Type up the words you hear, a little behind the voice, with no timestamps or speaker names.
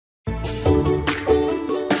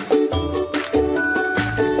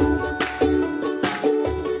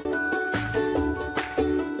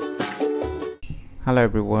Hello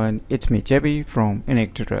everyone, it's me JB from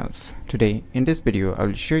UniqueTutorials. Today in this video I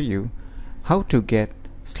will show you how to get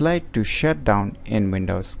slide to shutdown in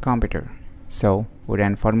Windows computer. So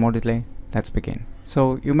without further more delay, let's begin.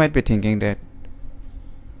 So you might be thinking that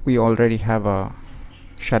we already have a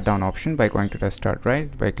shutdown option by going to the start,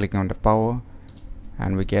 right? By clicking on the power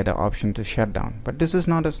and we get the option to shut down. But this is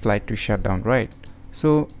not a slide to shutdown, right?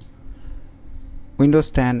 So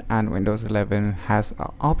Windows 10 and Windows 11 has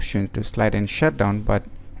an option to slide and shut down, but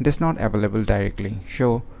it is not available directly.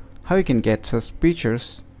 So how you can get such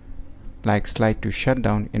features like slide to shut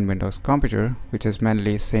down in Windows computer, which is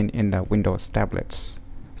mainly seen in the Windows tablets.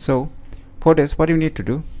 So for this, what you need to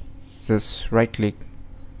do, just right click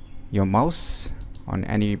your mouse on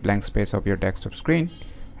any blank space of your desktop screen,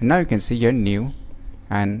 and now you can see your new,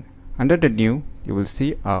 and under the new you will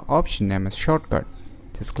see an option named as shortcut.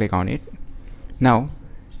 Just click on it. Now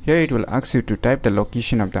here it will ask you to type the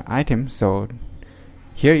location of the item, so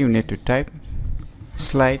here you need to type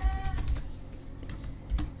slide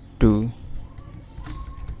to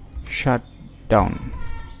shut down.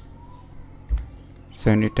 So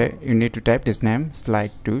you need to type this name,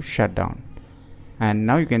 slide to shut down, and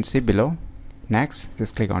now you can see below next.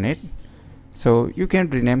 Just click on it. So you can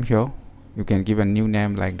rename here, you can give a new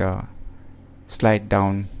name like the slide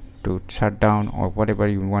down to shut down, or whatever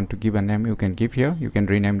you want to give a name you can give here. You can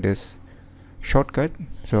rename this shortcut,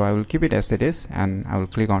 so I will keep it as it is and I will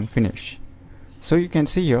click on finish. So you can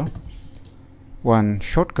see here one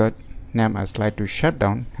shortcut named as slide to shut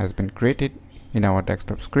down has been created in our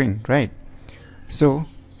desktop screen, right? So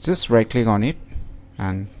just right click on it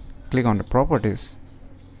and click on the properties.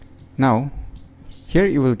 Now here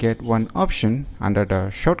you will get one option under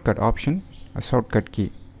the shortcut option, a shortcut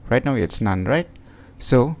key. Right now it's none, right?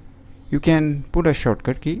 So you can put a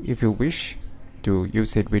shortcut key if you wish to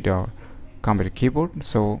use it with your computer keyboard.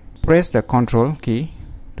 So press the Control key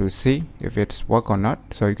to see if it's work or not.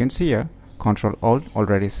 So you can see here Control Alt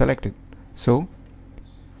already selected. So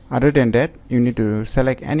other than that, you need to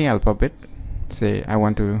select any alphabet. Say I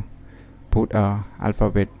want to put a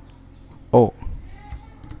alphabet O.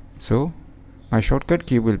 So my shortcut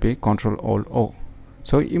key will be Control Alt O.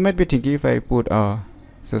 So you might be thinking, if I put a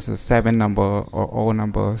just a 7 number or O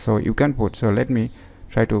number, so you can put. So let me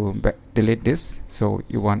try to delete this. So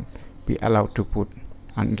you won't be allowed to put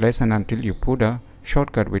unless and until you put a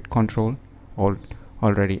shortcut with Control Alt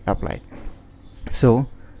already applied. So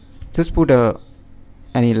just put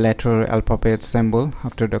any letter, alphabet, symbol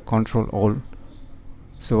after the Control Alt.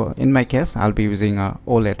 So in my case I'll be using a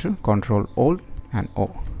O letter, Control Alt and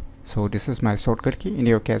O. So this is my shortcut key. In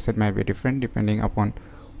your case it might be different depending upon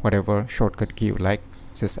whatever shortcut key you like.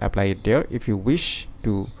 Just apply it there if you wish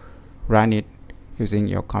to run it using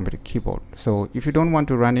your computer keyboard. So if you don't want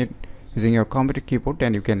to run it using your computer keyboard,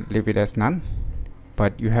 then you can leave it as none,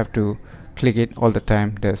 but you have to click it all the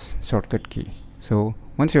time, this shortcut key. So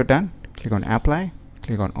once you're done, click on apply,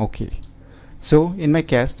 click on OK. So in my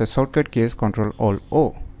case the shortcut key is Control Alt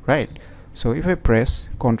O, right? So if I press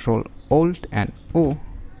Control Alt and O,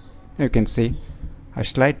 you can see a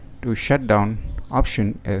slide to shut down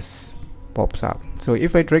option is pops up. So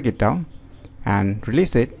if I drag it down and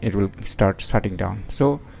release it, it will start shutting down.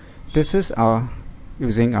 So this is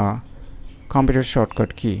using a computer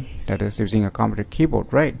shortcut key, that is using a computer keyboard,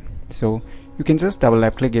 right? So you can just double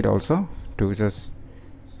click it also to just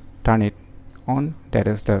turn it on, that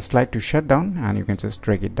is the slide to shut down, and you can just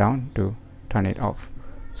drag it down to turn it off.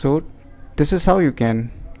 So this is how you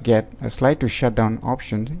can get a slide to shut down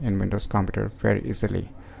option in Windows computer very easily.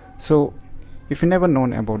 So if you never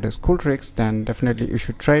known about these cool tricks, then definitely you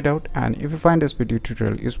should try it out. And if you find this video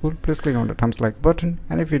tutorial useful, please click on the thumbs like button,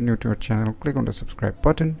 and if you're new to our channel, click on the subscribe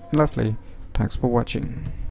button. And lastly, thanks for watching.